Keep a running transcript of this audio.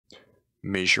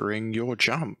measuring your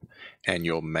jump and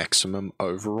your maximum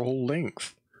overall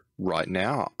length right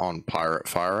now on Pirate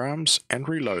Firearms and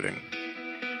Reloading.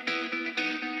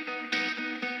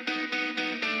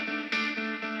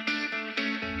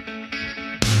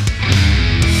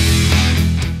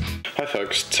 Hi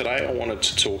folks, today I wanted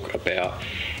to talk about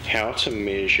how to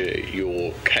measure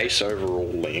your case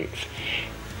overall length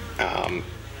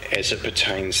as it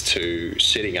pertains to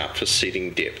setting up for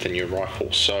setting depth in your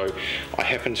rifle. So I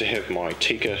happen to have my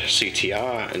Tikka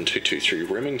CTR in 223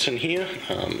 Remington here,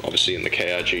 obviously in the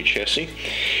KRG chassis,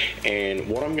 and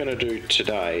what I'm going to do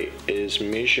today is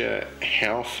measure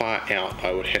how far out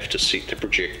I would have to set the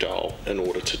projectile in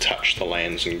order to touch the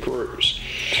lands and grooves.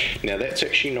 Now that's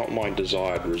actually not my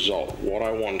desired result. What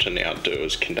I want to now do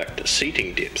is conduct a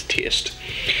seating depth test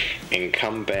and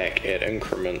come back at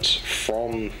increments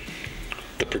from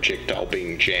the projectile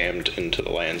being jammed into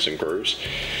the lands and grooves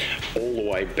all the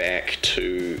way back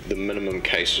to the minimum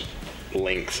case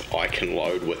length I can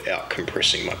load without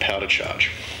compressing my powder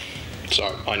charge.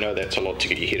 So I know that's a lot to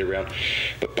get your head around,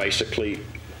 but basically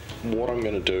what I'm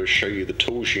going to do is show you the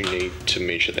tools you need to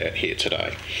measure that here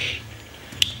today.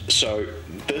 So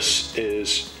this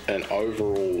is an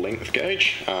overall length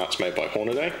gauge. It's made by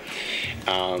Hornaday,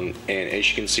 and as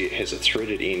you can see it has a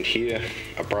threaded end here,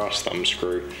 a brass thumb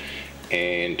screw,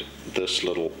 and this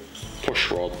little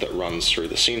push rod that runs through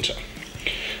the center.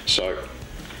 So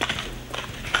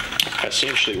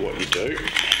essentially what you do,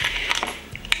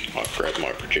 I've grabbed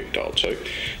my projectile too,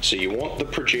 so you want the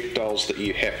projectiles that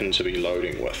you happen to be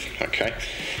loading with, okay,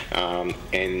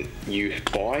 and you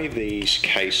buy these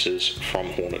cases from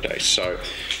Hornaday. So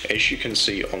as you can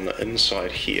see on the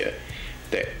inside here,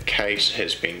 that case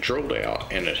has been drilled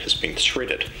out and it has been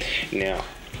threaded. Now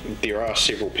there are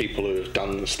several people who have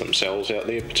done this themselves out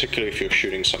there, particularly if you're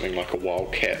shooting something like a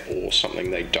Wildcat or something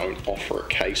they don't offer a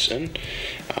case in.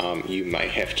 You may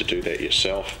have to do that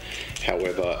yourself.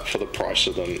 However, for the price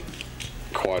of them,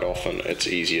 quite often it's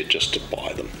easier just to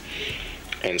buy them.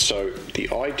 And so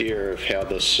the idea of how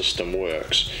this system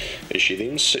works is you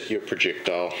then sit your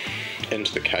projectile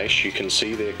into the case. You can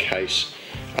see their case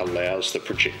allows the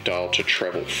projectile to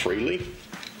travel freely,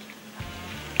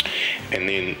 and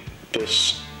then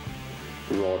this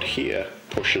rod here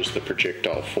pushes the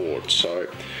projectile forward. So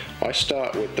I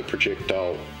start with the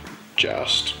projectile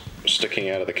just sticking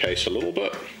out of the case a little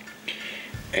bit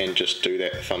and just do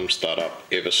that thumb start up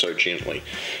ever so gently.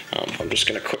 I'm just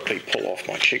going to quickly pull off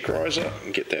my check riser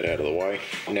and get that out of the way.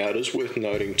 Now it is worth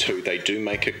noting too, they do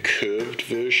make a curved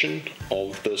version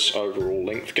of this overall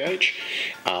length gauge,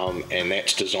 and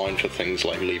that's designed for things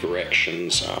like lever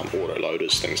actions, auto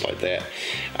loaders, things like that.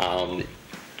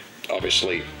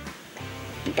 Obviously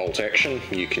bolt action,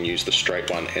 you can use the straight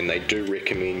one, and they do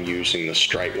recommend using the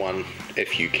straight one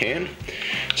if you can.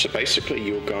 So basically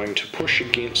you're going to push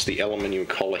against the aluminium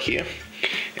collar here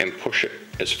and push it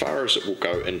as far as it will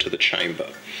go into the chamber.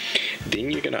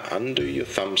 Then you're going to undo your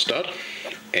thumb stud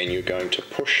and you're going to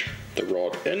push the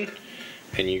rod in,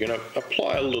 and you're going to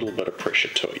apply a little bit of pressure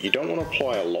to it. You don't want to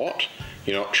apply a lot.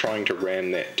 You're not trying to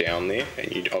ram that down there,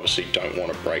 and you obviously don't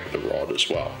want to break the rod as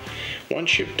well.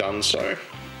 Once you've done so,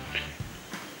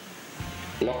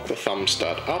 lock the thumb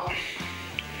stud up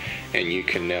and you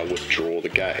can now withdraw the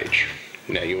gauge.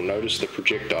 Now you'll notice the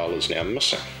projectile is now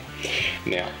missing.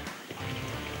 Now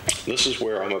this is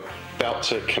where I'm about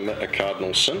to commit a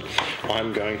cardinal sin.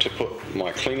 I'm going to put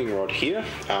my cleaning rod here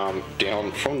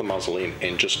down from the muzzle end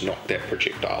and just knock that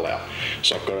projectile out.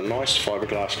 So I've got a nice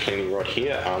fiberglass cleaning rod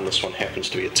here. This one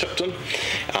happens to be a Tipton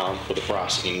with a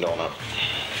brass end on it.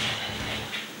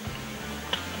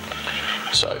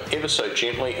 So ever so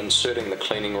gently inserting the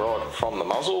cleaning rod from the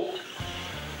muzzle,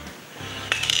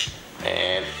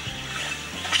 and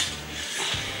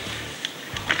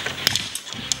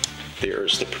there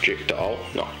is the projectile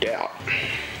knocked out.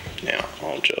 Now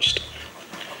I'll just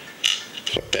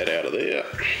flip that out of there.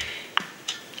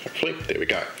 Hopefully, there we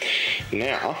go.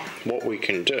 Now what we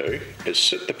can do is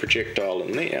sit the projectile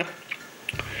in there,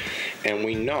 and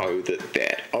we know that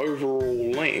that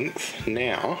overall length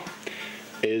now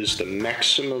is the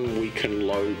maximum we can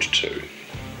load to,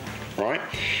 right?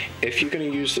 If you're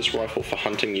going to use this rifle for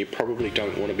hunting, you probably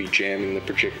don't want to be jamming the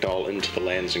projectile into the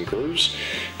lands and grooves,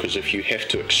 because if you have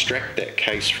to extract that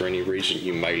case for any reason,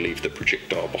 you may leave the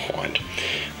projectile behind.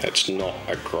 That's not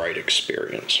a great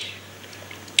experience.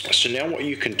 So now what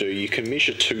you can do, you can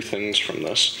measure two things from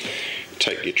this.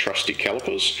 Take your trusty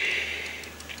calipers,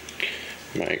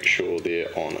 make sure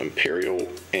they're on imperial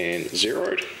and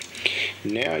zeroed.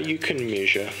 Now you can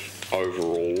measure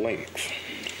overall length.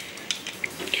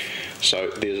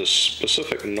 So there's a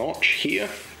specific notch here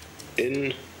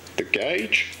in the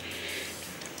gauge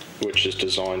which is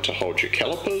designed to hold your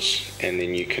calipers, and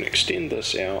then you can extend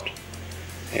this out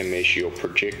and measure your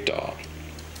projectile.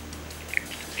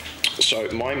 So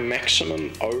my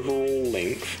maximum overall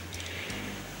length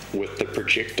with the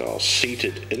projectile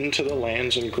seated into the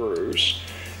lands and grooves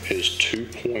is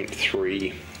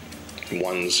 2.310.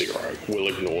 We'll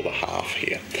ignore the half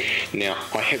here. Now,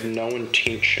 I have no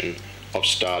intention of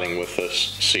starting with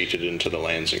this seated into the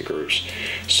lands and grooves.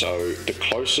 So the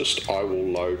closest I will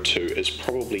load to is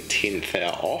probably 10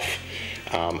 thou off.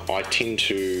 I tend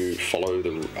to follow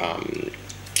the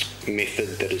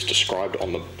method that is described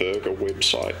on the Berger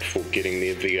website for getting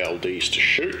their VLDs to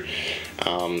shoot.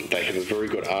 They have a very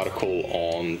good article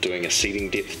on doing a seating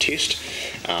depth test,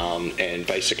 and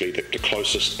basically the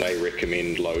closest they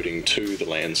recommend loading to the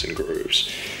lands and grooves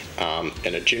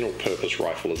in a general purpose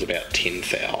rifle is about 10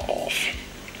 thou off.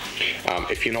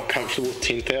 If you're not comfortable with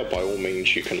 10 thou, by all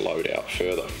means you can load out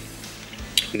further.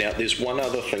 Now there's one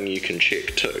other thing you can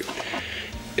check too.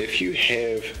 If you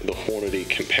have the Hornady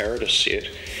comparator set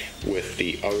with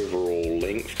the overall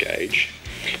length gauge,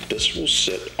 this will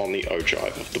sit on the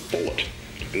ogive of the bullet.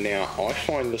 Now I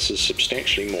find this is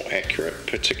substantially more accurate,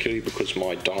 particularly because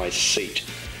my dies seat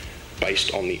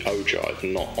based on the ogive,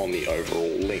 not on the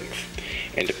overall length.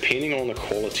 And depending on the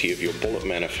quality of your bullet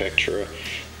manufacturer,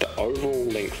 the overall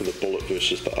length of the bullet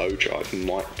versus the ogive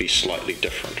might be slightly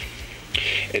different.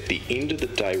 At the end of the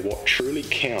day, what truly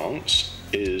counts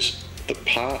is the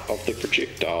part of the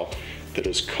projectile that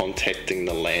is contacting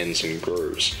the lands and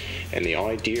grooves. And the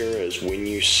idea is when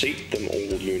you seat them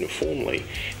all uniformly,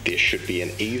 there should be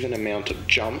an even amount of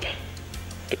jump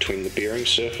between the bearing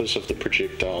surface of the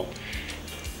projectile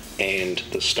and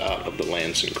the start of the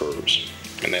lands and grooves.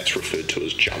 And that's referred to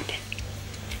as jump.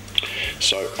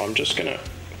 So I'm just going to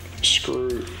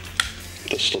screw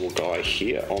this little guy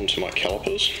here onto my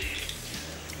calipers.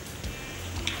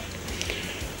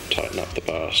 Tighten up the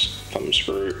bar thumb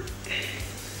screw.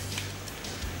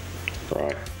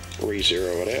 Right,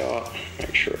 re-zero it out,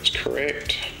 make sure it's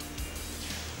correct.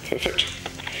 Perfect.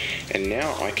 And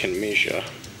now I can measure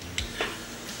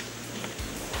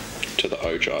to the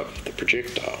ogive of the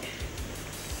projectile.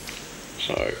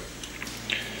 So,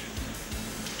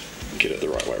 get it the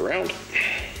right way around.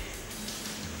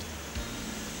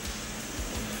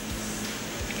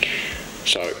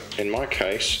 So, in my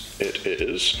case, it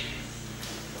is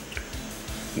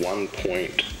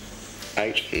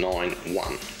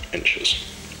 1.891 inches.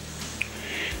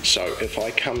 So if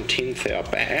I come 10 thou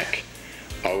back,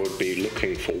 I would be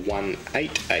looking for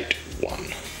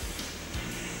 1881,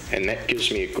 and that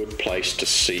gives me a good place to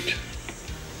seat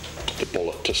the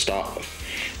bullet to start with.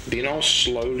 Then I'll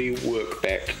slowly work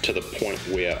back to the point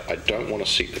where I don't want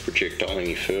to seat the projectile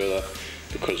any further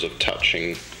because of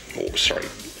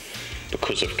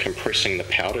because of compressing the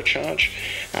powder charge,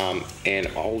 and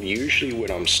I'll usually, when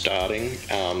I'm starting,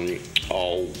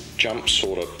 I'll jump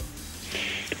sort of,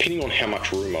 depending on how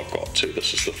much room I've got too.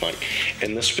 This is the thing.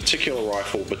 In this particular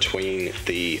rifle, between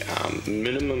the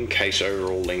minimum case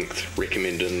overall length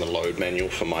recommended in the load manual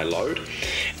for my load,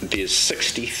 there's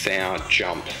 60 thou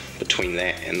jump between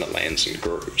that and the lands and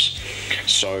grooves.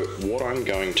 So what I'm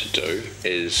going to do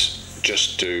is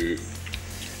just do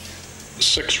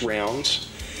 6 rounds,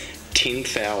 10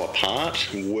 thou apart,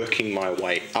 working my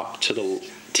way up to the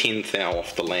 10 thou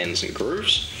off the lands and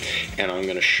grooves, and I'm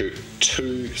going to shoot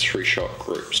 2 3-shot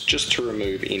groups just to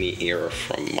remove any error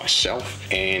from myself,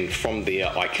 and from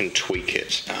there I can tweak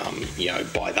it,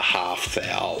 by the half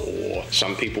thou, or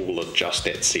some people will adjust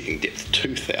that seating depth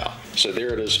to thou. So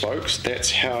there it is, folks.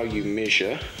 That's how you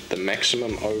measure the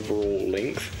maximum overall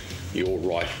length your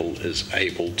rifle is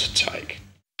able to take.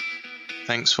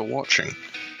 Thanks for watching.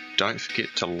 Don't forget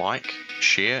to like,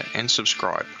 share and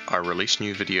subscribe. I release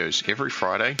new videos every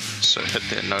Friday, so hit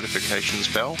that notifications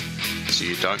bell so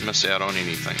you don't miss out on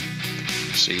anything.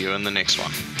 See you in the next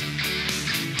one.